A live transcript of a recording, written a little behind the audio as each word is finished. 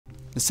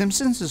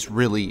Simpsons is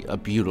really a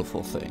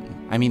beautiful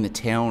thing. I mean, the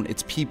town,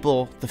 its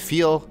people, the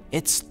feel,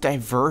 it's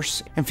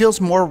diverse and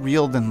feels more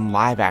real than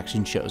live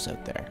action shows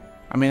out there.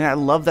 I mean, I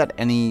love that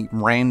any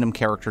random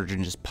character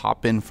can just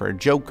pop in for a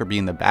joke or be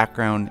in the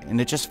background, and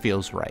it just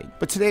feels right.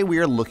 But today we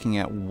are looking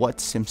at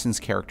what Simpsons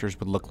characters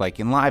would look like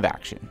in live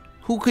action.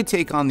 Who could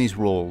take on these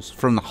roles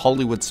from the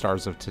Hollywood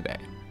stars of today?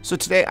 So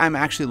today I'm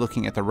actually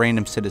looking at the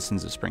random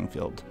citizens of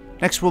Springfield.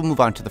 Next we'll move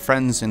on to the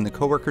friends and the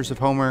co-workers of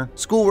Homer,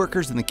 school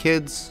workers and the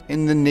kids,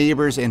 and the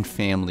neighbors and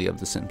family of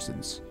the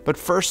Simpsons. But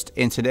first,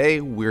 and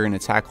today, we're going to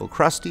tackle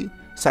Krusty,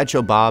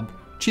 Sideshow Bob,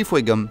 Chief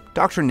Wiggum,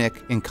 Dr.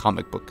 Nick, and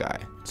Comic Book Guy.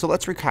 So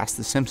let's recast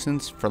the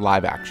Simpsons for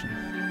live action.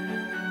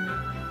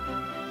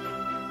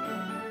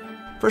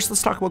 First,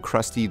 let's talk about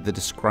Krusty, the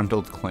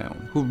disgruntled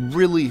clown, who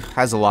really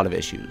has a lot of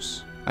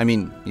issues. I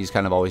mean, he's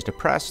kind of always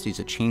depressed, he's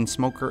a chain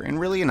smoker, and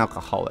really an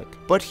alcoholic.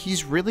 But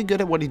he's really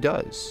good at what he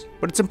does.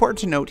 But it's important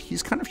to note,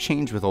 he's kind of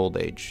changed with old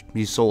age.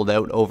 He's sold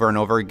out over and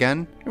over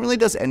again, and really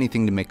does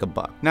anything to make a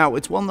buck. Now,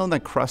 it's well known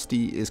that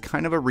Krusty is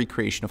kind of a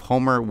recreation of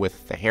Homer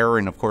with the hair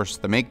and of course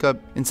the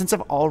makeup. And since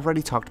I've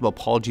already talked about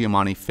Paul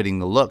Giamatti fitting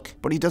the look,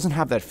 but he doesn't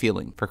have that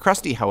feeling. For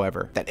Krusty,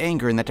 however, that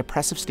anger and that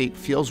depressive state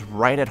feels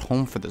right at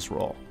home for this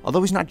role.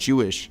 Although he's not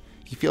Jewish,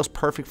 he feels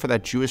perfect for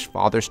that Jewish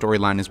father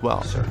storyline as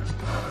well. Sir,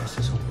 this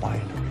is a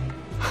winery,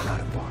 not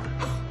a bar.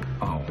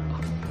 Oh.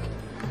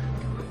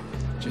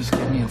 Just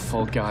give me a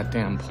full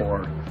goddamn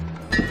pour.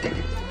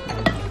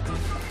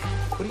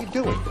 What are you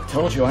doing? I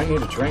told you I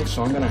need a drink,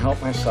 so I'm gonna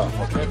help myself,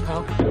 okay,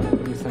 pal?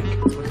 What do you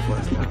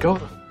think? Let go.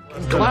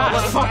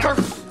 Glass, fucker!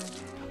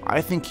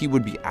 I think he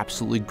would be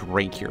absolutely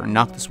great here and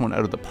knock this one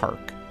out of the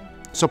park.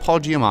 So Paul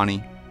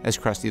Giamatti as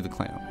Krusty the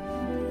Clown.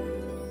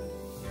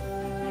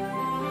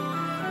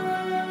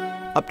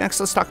 Up next,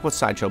 let's talk about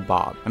Sideshow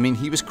Bob. I mean,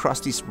 he was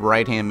Krusty's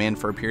right-hand man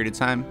for a period of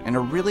time, and a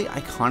really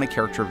iconic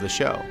character of the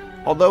show.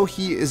 Although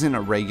he isn't a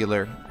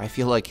regular, I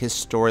feel like his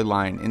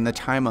storyline in the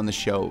time on the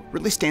show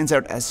really stands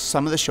out as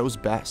some of the show's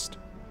best.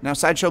 Now,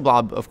 Sideshow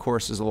Bob, of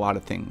course, is a lot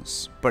of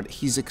things, but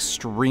he's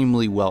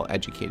extremely well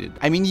educated.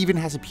 I mean, he even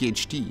has a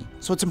PhD.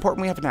 So it's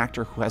important we have an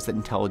actor who has that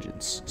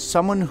intelligence.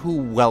 Someone who,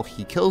 while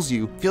he kills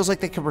you, feels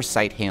like they can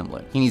recite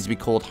Hamlet. He needs to be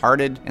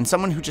cold-hearted, and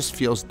someone who just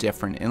feels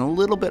different and a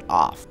little bit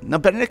off. Now,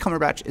 Benedict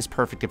Cumberbatch is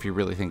perfect if you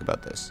really think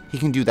about this. He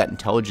can do that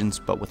intelligence,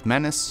 but with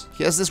menace.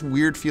 He has this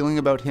weird feeling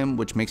about him,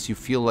 which makes you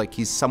feel like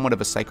he's somewhat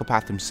of a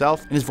psychopath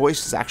himself, and his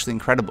voice is actually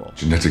incredible.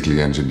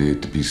 Genetically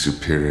engineered to be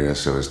superior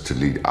so as to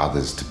lead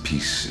others to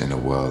peace in a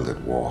world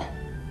at war.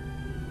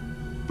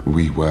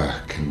 We were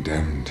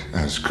condemned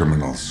as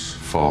criminals,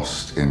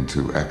 forced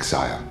into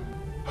exile,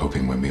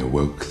 hoping when we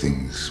awoke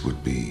things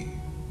would be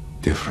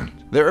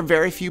different. There are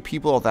very few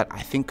people that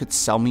I think could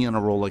sell me on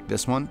a role like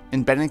this one,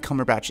 and Benedict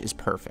Cumberbatch is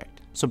perfect.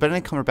 So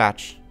Benedict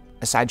Cumberbatch,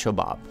 a Sideshow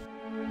Bob.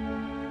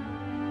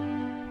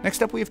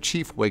 Next up we have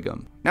Chief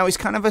Wiggum. Now he's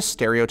kind of a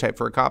stereotype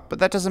for a cop, but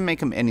that doesn't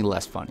make him any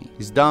less funny.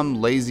 He's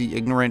dumb, lazy,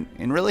 ignorant,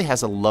 and really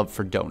has a love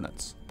for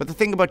donuts. But the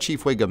thing about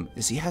Chief Wiggum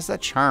is he has that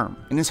charm,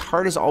 and his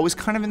heart is always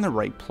kind of in the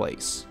right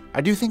place.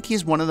 I do think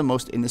he's one of the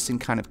most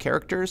innocent kind of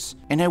characters,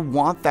 and I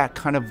want that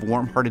kind of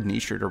warm-hearted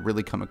nature to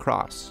really come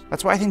across.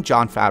 That's why I think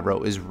Jon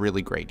Favreau is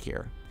really great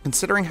here.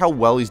 Considering how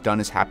well he's done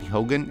as Happy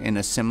Hogan in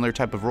a similar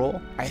type of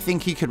role, I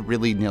think he could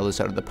really nail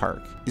this out of the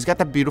park. He's got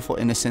that beautiful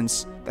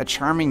innocence, that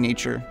charming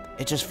nature,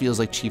 it just feels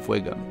like Chief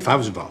Wiggum. If I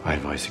was involved, I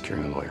advise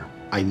securing a lawyer.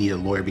 I need a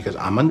lawyer because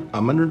I'm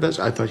under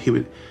investigation. I thought he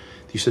would.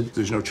 You said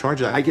there's no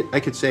charge. I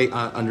could say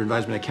under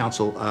advisement of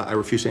counsel, I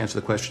refuse to answer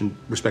the question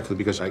respectfully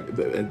because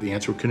the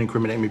answer could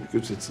incriminate me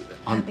because it's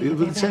on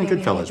the saying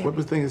Goodfellas. What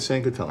was the thing that's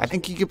saying Goodfellas? I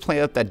think he could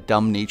play out that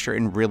dumb nature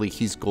and really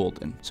he's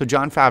golden. So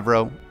Jon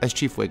Favreau as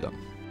Chief Wiggum.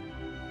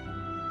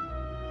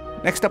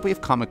 Next up we have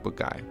Comic Book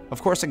Guy.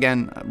 Of course,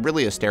 again,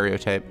 really a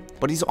stereotype,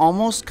 but he's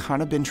almost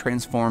kind of been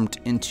transformed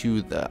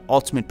into the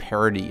ultimate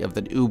parody of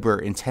the uber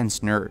intense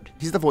nerd.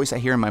 He's the voice I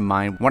hear in my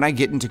mind when I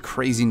get into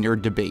crazy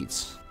nerd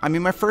debates. I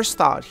mean, my first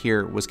thought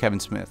here was Kevin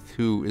Smith,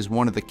 who is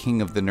one of the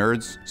king of the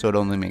nerds, so it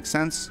only makes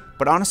sense.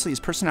 But honestly, his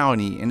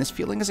personality and his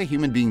feeling as a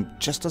human being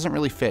just doesn't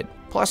really fit.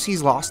 Plus,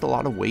 he's lost a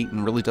lot of weight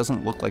and really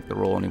doesn't look like the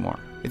role anymore.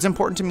 It's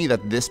important to me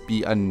that this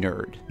be a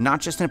nerd,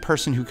 not just a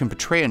person who can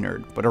portray a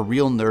nerd, but a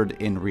real nerd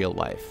in real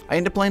life. I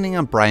end up landing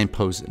on Brian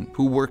Posehn,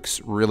 who works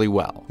really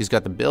well. He's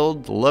got the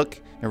build, the look,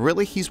 and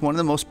really he's one of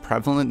the most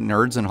prevalent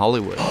nerds in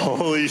Hollywood.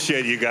 Holy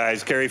shit, you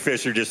guys. Carrie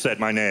Fisher just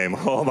said my name.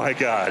 Oh my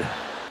God.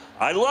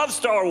 I love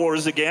Star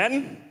Wars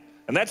again,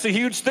 and that's a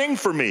huge thing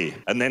for me.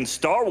 And then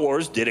Star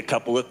Wars did a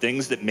couple of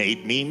things that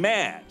made me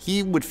mad.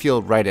 He would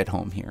feel right at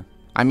home here.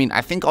 I mean,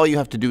 I think all you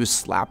have to do is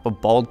slap a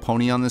bald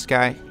pony on this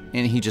guy,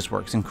 and he just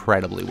works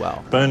incredibly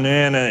well.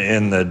 Banana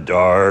in the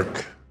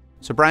dark.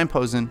 So Brian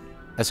Posehn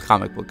as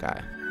Comic Book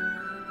Guy.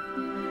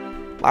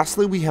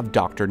 Lastly, we have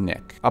Dr.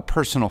 Nick, a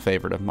personal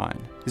favorite of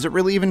mine. Is it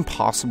really even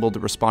possible to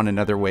respond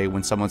another way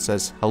when someone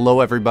says, "Hello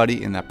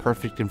everybody," in that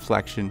perfect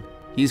inflection?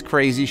 He's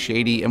crazy,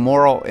 shady,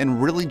 immoral,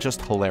 and really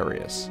just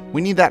hilarious.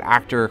 We need that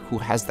actor who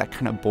has that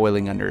kind of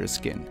boiling under his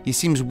skin. He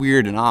seems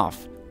weird and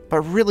off,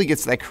 but really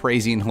gets that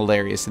crazy and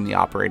hilarious in the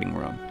operating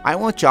room. I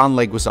want John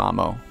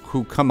Leguizamo,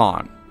 who, come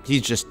on,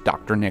 he's just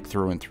Dr. Nick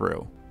through and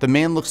through. The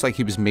man looks like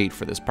he was made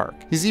for this part.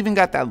 He's even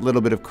got that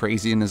little bit of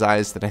crazy in his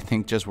eyes that I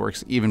think just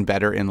works even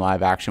better in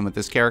live action with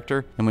this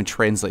character and would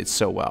translate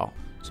so well.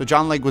 So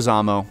John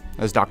Leguizamo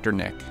as Dr.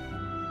 Nick.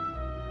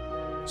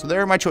 So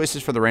there are my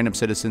choices for the random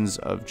citizens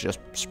of just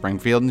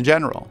Springfield in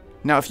general.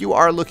 Now, if you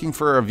are looking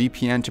for a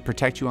VPN to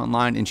protect you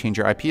online and change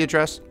your IP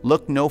address,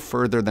 look no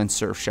further than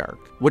Surfshark,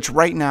 which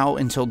right now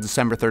until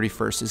December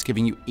 31st is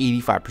giving you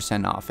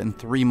 85% off and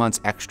 3 months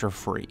extra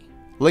free.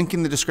 Link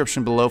in the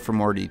description below for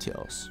more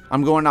details.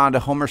 I'm going on to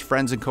Homer's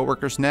friends and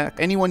coworkers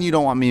next. Anyone you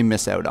don't want me to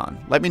miss out on,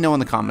 let me know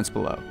in the comments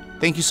below.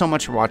 Thank you so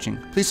much for watching.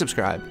 Please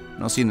subscribe,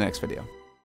 and I'll see you in the next video.